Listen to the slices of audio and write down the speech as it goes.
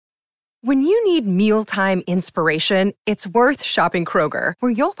When you need mealtime inspiration, it's worth shopping Kroger,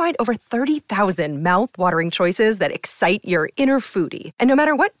 where you'll find over 30,000 mouth-watering choices that excite your inner foodie. And no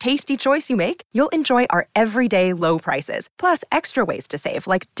matter what tasty choice you make, you'll enjoy our everyday low prices, plus extra ways to save,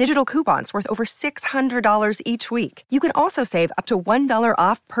 like digital coupons worth over $600 each week. You can also save up to $1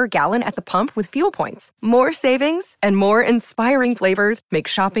 off per gallon at the pump with fuel points. More savings and more inspiring flavors make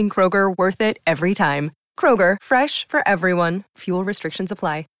shopping Kroger worth it every time. Kroger, fresh for everyone. Fuel restrictions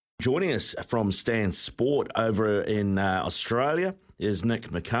apply. Joining us from Stan Sport over in Australia is Nick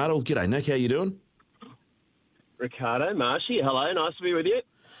McCardle. G'day, Nick. How you doing? Ricardo, Marshy, hello. Nice to be with you.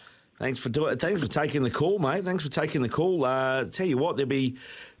 Thanks for taking the call, mate. Thanks for taking the call. Tell you what, there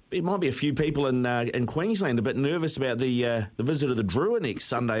might be a few people in Queensland a bit nervous about the visit of the Drua next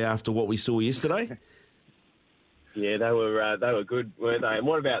Sunday after what we saw yesterday. Yeah, they were good, weren't they? And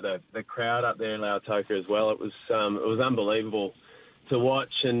what about the crowd up there in Lautoka as well? It was unbelievable to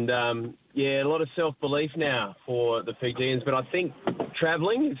watch, and a lot of self-belief now for the Fijians, but I think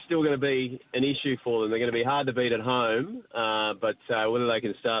travelling is still going to be an issue for them. They're going to be hard to beat at home, but whether they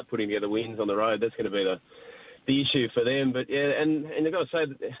can start putting together wins on the road, that's going to be the issue for them. But yeah, and I've got to say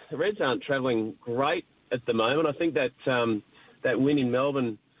that the Reds aren't travelling great at the moment. I think that that win in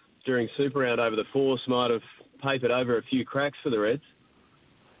Melbourne during Super Round over the Force might have papered over a few cracks for the Reds.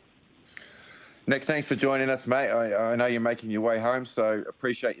 Nick, thanks for joining us, mate. I know you're making your way home, so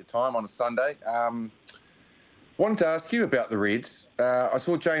appreciate your time on a Sunday. Wanted to ask you about the Reds. I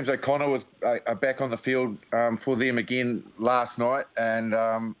saw James O'Connor was back on the field for them again last night,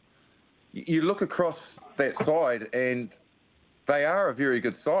 and you look across that side, and they are a very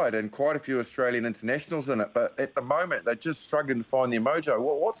good side, and quite a few Australian internationals in it. But at the moment, they're just struggling to find their mojo.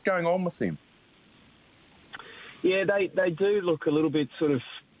 What's going on with them? Yeah, they do look a little bit sort of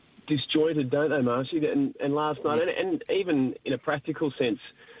disjointed, don't they, Marshy? And last night, and even in a practical sense,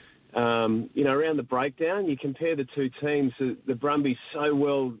 around the breakdown, you compare the two teams. The Brumbies so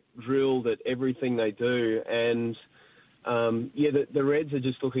well drilled at everything they do, and the Reds are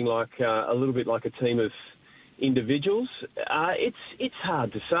just looking like a little bit like a team of individuals. It's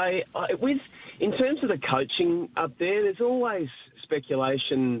hard to say. In terms of the coaching up there, there's always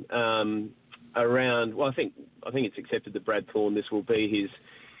speculation around. Well, I think it's accepted that Brad Thorne, this will be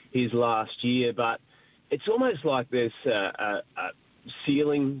his last year, but it's almost like there's a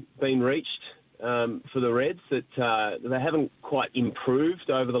ceiling been reached for the Reds, that they haven't quite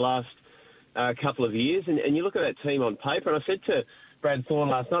improved over the last couple of years. And you look at that team on paper, and I said to Brad Thorne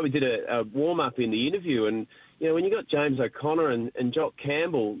last night, we did a warm-up in the interview, and when you got James O'Connor and Jock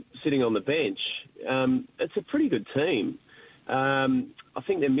Campbell sitting on the bench, it's a pretty good team. I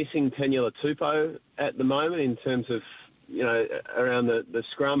think they're missing Taniela Tupou at the moment in terms of, around the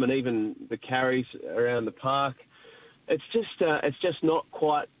scrum and even the carries around the park. It's just not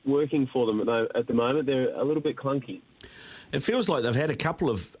quite working for them at the moment. They're a little bit clunky. It feels like they've had a couple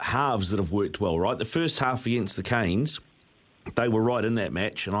of halves that have worked well, right? The first half against the Canes, they were right in that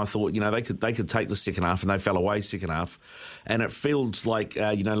match, and I thought, they could take the second half, and they fell away second half. And it feels like,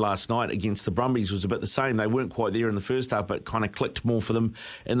 last night against the Brumbies was a bit the same. They weren't quite there in the first half, but kind of clicked more for them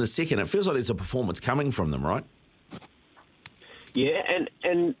in the second. It feels like there's a performance coming from them, right? Yeah,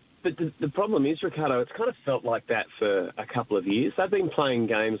 but the problem is, Ricardo, it's kind of felt like that for a couple of years. They've been playing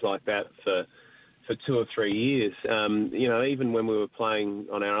games like that for 2 or 3 years. Even when we were playing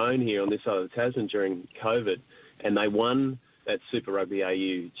on our own here on this side of the Tasman during COVID, and they won that Super Rugby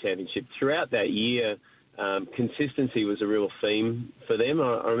AU championship. Throughout that year, consistency was a real theme for them.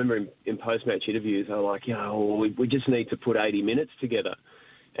 I remember in post-match interviews, they were like, we just need to put 80 minutes together.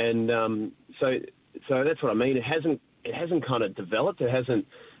 And so that's what I mean. It hasn't kind of developed. It hasn't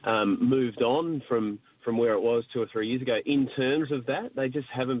moved on from where it was 2 or 3 years ago. In terms of that, they just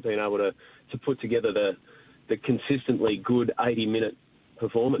haven't been able to put together the consistently good 80-minute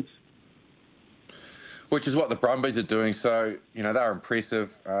performance. Which is what the Brumbies are doing. So, they're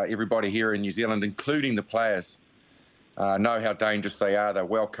impressive. Everybody here in New Zealand, including the players, know how dangerous they are. They're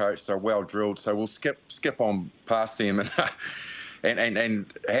well coached. They're well drilled. So we'll skip on past them and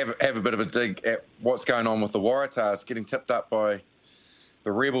have a bit of a dig at what's going on with the Waratahs, getting tipped up by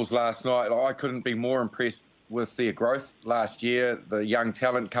the Rebels last night. I couldn't be more impressed with their growth last year, the young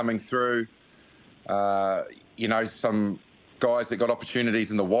talent coming through, some guys that got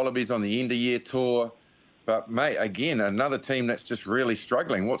opportunities in the Wallabies on the end-of-year tour. But, mate, again, another team that's just really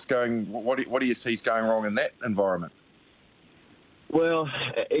struggling. What do you see is going wrong in that environment? Well,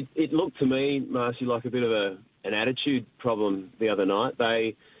 it looked to me, Marcy, like a bit of an attitude problem the other night.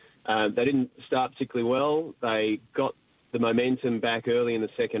 They didn't start particularly well. They got the momentum back early in the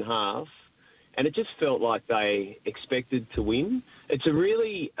second half, and it just felt like they expected to win. It's a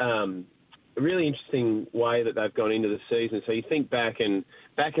really interesting way that they've gone into the season. So you think back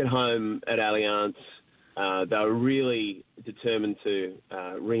at home at Allianz, they were really determined to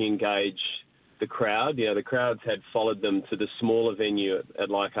re-engage the crowd. You know, the crowds had followed them to the smaller venue at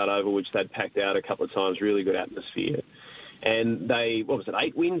Leichhardt Oval, which they'd packed out a couple of times, really good atmosphere. And they,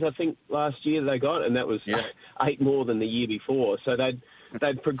 8 wins, I think, last year they got, and that was 8 more than the year before. So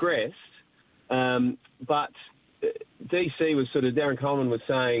they'd progressed. But DC was Darren Coleman was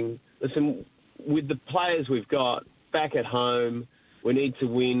saying, listen, with the players we've got back at home, we need to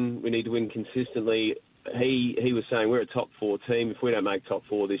win consistently. He was saying we're a top 4 team if we don't make top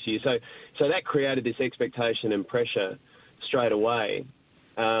 4 this year. So that created this expectation and pressure straight away.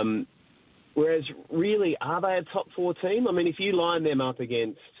 Whereas really, are they a top 4 team? I mean, if you line them up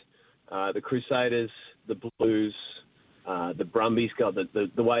against the Crusaders, the Blues, the Brumbies,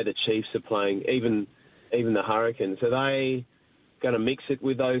 the way the Chiefs are playing, even the Hurricanes, are they going to mix it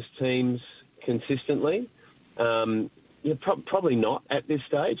with those teams consistently? Probably not at this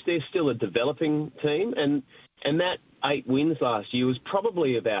stage. They're still a developing team, and that 8 wins last year was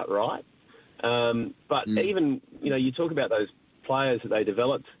probably about right. But even, you talk about those players that they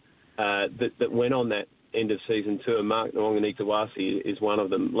developed that went on that end of season tour. Mark Nwonganitawasi is one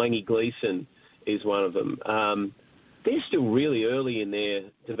of them. Langy Gleeson is one of them. They're still really early in their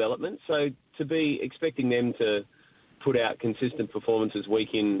development, so to be expecting them to put out consistent performances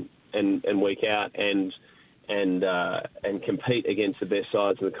week in and week out and compete against the best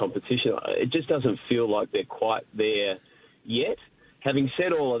sides in the competition, it just doesn't feel like they're quite there yet. Having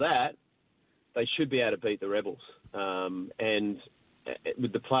said all of that, they should be able to beat the Rebels. And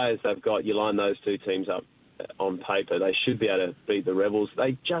with the players they've got, you line those 2 teams up on paper, they should be able to beat the Rebels.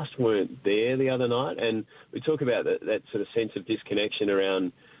 They just weren't there the other night. And we talk about that sort of sense of disconnection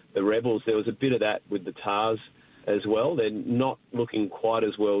around the Rebels. There was a bit of that with the Tars as well. They're not looking quite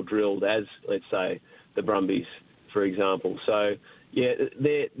as well drilled as, let's say, the Brumbies, for example. So, yeah,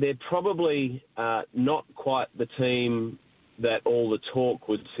 they're probably not quite the team that all the talk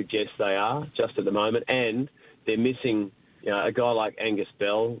would suggest they are just at the moment. And they're missing a guy like Angus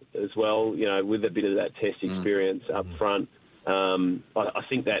Bell as well, with a bit of that test experience up front. I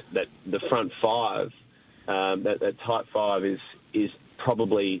think that the front 5, that tight 5 is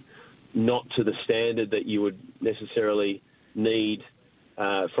probably not to the standard that you would necessarily need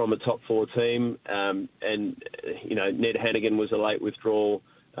from a top 4 team. And Ned Hannigan was a late withdrawal.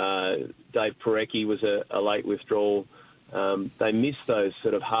 Dave Parecki was a late withdrawal. They missed those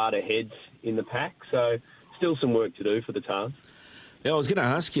sort of harder heads in the pack. So still some work to do for the Tars. Yeah, I was going to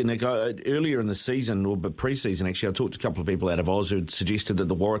ask you, Nick, earlier in the season, or pre-season actually, I talked to a couple of people out of Oz who had suggested that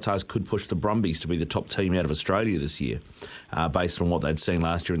the Waratahs could push the Brumbies to be the top team out of Australia this year, based on what they'd seen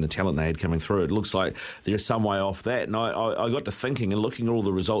last year and the talent they had coming through. It looks like they're some way off that. And I got to thinking and looking at all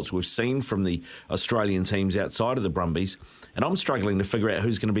the results we've seen from the Australian teams outside of the Brumbies, and I'm struggling to figure out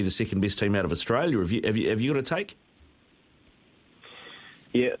who's going to be the second best team out of Australia. Have you got a take?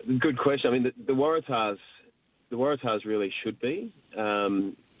 Yeah, good question. I mean, the Waratahs really should be.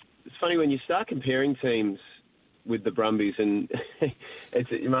 It's funny when you start comparing teams with the Brumbies, and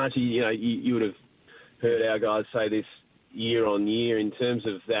Marty, you would have heard our guys say this year on year in terms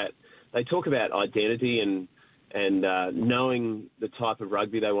of that. They talk about identity and knowing the type of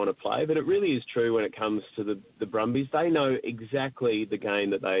rugby they want to play, but it really is true when it comes to the Brumbies. They know exactly the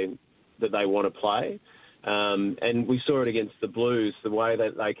game that they want to play. And we saw it against the Blues, the way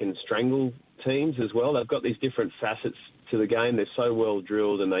that they can strangle teams as well. They've got these different facets to the game. They're so well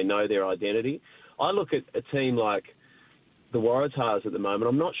drilled and they know their identity. I look at a team like the Waratahs at the moment.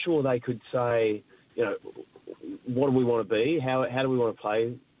 I'm not sure they could say, what do we want to be? How do we want to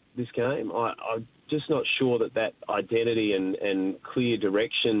play this game? I'm just not sure that identity and clear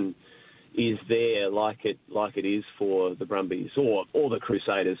direction is there like it is for the Brumbies or the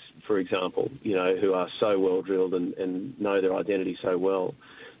Crusaders, for example, who are so well drilled and know their identity so well.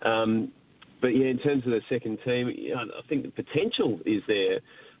 But yeah, in terms of the second team, I think the potential is there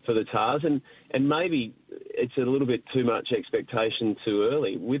for the Tars, and maybe it's a little bit too much expectation too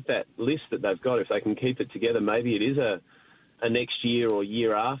early with that list that they've got. If they can keep it together, maybe it is a next year or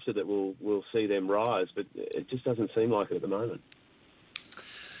year after that we'll see them rise, but it just doesn't seem like it at the moment.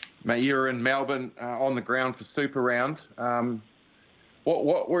 Mate, you're in Melbourne on the ground for Super Round.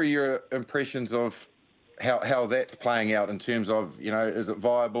 What were your impressions of how that's playing out in terms of, is it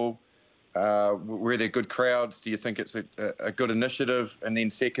viable? Were there good crowds? Do you think it's a good initiative? And then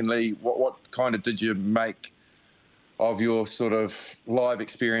secondly, what kind of did you make of your sort of live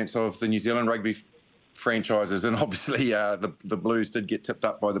experience of the New Zealand rugby franchises? And obviously the Blues did get tipped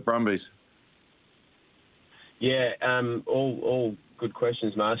up by the Brumbies. Yeah, all good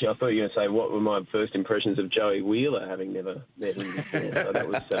questions, Marcy. I thought you were going to say what were my first impressions of Joey Wheeler, having never met him before. So that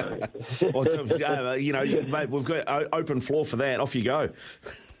was... mate, we've got open floor for that. Off you go.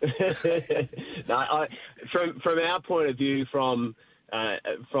 No, from our point of view, from I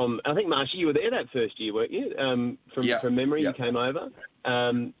think, Marcy, you were there that first year, weren't you? From memory, you came over.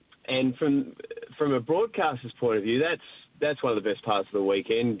 And from a broadcaster's point of view, that's one of the best parts of the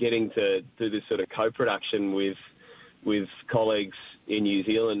weekend, getting to do this sort of co-production with colleagues in New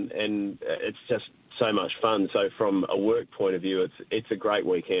Zealand, and it's just so much fun. So from a work point of view, it's a great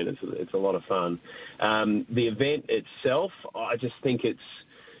weekend. It's a lot of fun. The event itself, I just think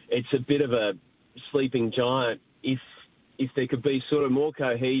it's a bit of a sleeping giant. If there could be sort of more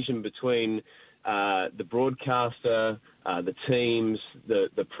cohesion between the broadcaster, the teams,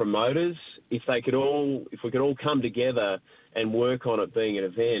 the promoters, if we could all come together and work on it being an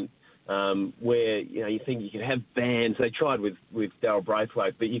event where you think you could have bands. They tried with Darryl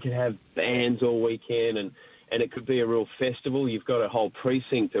Braithwaite, but you could have bands all weekend, and it could be a real festival. You've got a whole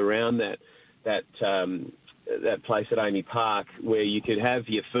precinct around that place at Amy Park where you could have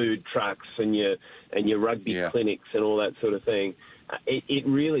your food trucks and your rugby clinics and all that sort of thing. It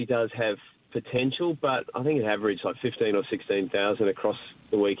really does have potential, but I think it averaged like 15 or 16,000 across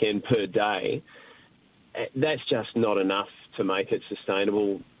the weekend per day. That's just not enough to make it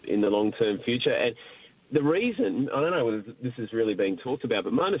sustainable in the long-term future. And the reason, I don't know whether this is really being talked about,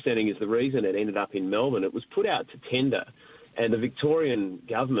 but my understanding is the reason it ended up in Melbourne, it was put out to tender, and the Victorian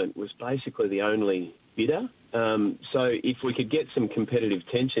government was basically the only bidder. So if we could get some competitive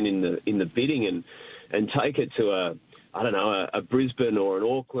tension in the bidding and take it to a Brisbane or an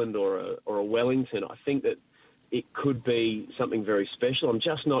Auckland or a Wellington, I think that it could be something very special. I'm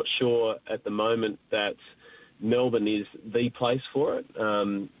just not sure at the moment that Melbourne is the place for it.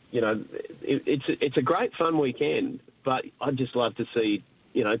 It's a great fun weekend, but I'd just love to see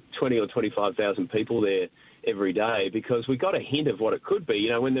 20 or 25,000 people there every day, because we got a hint of what it could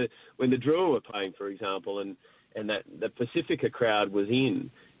be. When the Drua were playing, for example, and that the Pacifica crowd was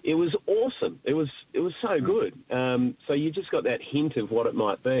in, it was awesome. It was so good. So you just got that hint of what it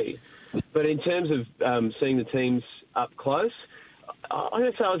might be. But in terms of seeing the teams up close, I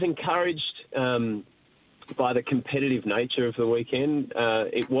guess I was encouraged by the competitive nature of the weekend.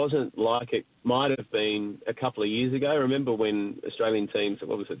 It wasn't like it might have been a couple of years ago. I remember when Australian teams,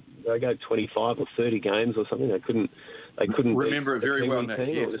 what was it? They go 25 or 30 games or something. They couldn't remember it very well, Nick.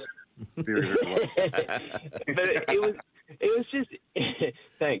 Yes. Very, very well. But it was just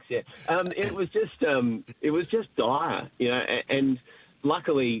thanks. Yeah, it was just dire, and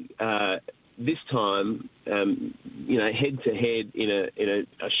luckily this time, head to head in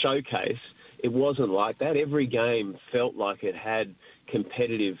a showcase, it wasn't like that. Every game felt like it had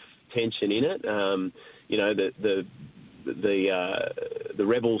competitive tension in it. The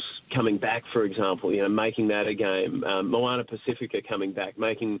Rebels coming back, for example, making that a game. Moana Pacifica coming back,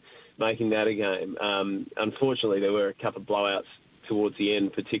 making that a game. Unfortunately, there were a couple of blowouts towards the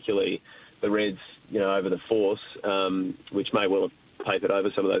end, particularly the Reds, over the Force, which may well have papered over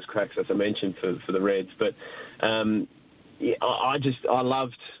some of those cracks, as I mentioned, for the Reds. But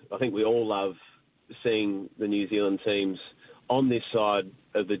I think we all love seeing the New Zealand teams on this side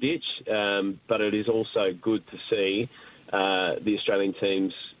of the ditch, but it is also good to see the Australian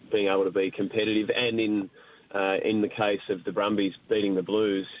teams being able to be competitive, and in the case of the Brumbies beating the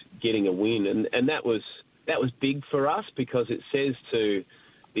Blues, getting a win, and that was big for us, because it says to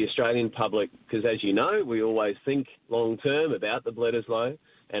the Australian public, because as you know, we always think long term about the Bledisloe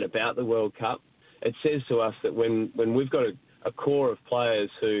and about the World Cup. It says to us that when we've got a core of players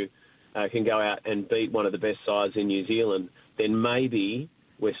who can go out and beat one of the best sides in New Zealand, then maybe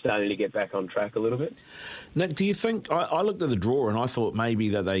we're starting to get back on track a little bit. Nick, do you think... I looked at the draw and I thought maybe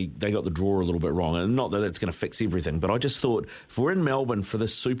that they got the draw a little bit wrong, and not that it's going to fix everything, but I just thought if we're in Melbourne for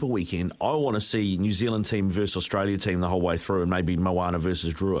this Super Weekend, I want to see New Zealand team versus Australia team the whole way through, and maybe Moana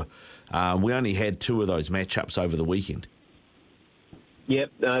versus Drua. We only had two of those matchups over the weekend.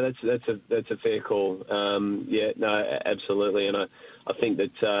 Yep, no, that's a fair call. Absolutely, and I think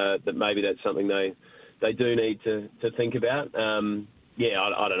that maybe that's something they do need to think about.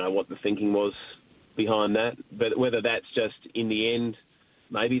 I don't know what the thinking was behind that, but whether that's just in the end,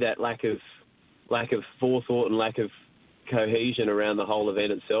 maybe that lack of forethought and lack of cohesion around the whole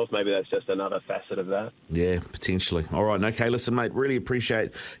event itself, maybe that's just another facet of that. Yeah, potentially. All right, okay, listen, mate, really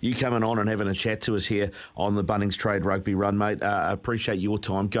appreciate you coming on and having a chat to us here on the Bunnings Trade Rugby Run, mate. Appreciate your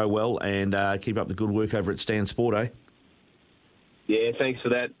time. Go well, and keep up the good work over at Stan Sport, eh? Yeah, thanks for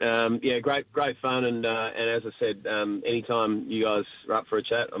that. Great fun, and as I said, anytime you guys are up for a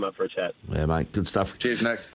chat, I'm up for a chat. Yeah, mate, good stuff. Cheers, Nick.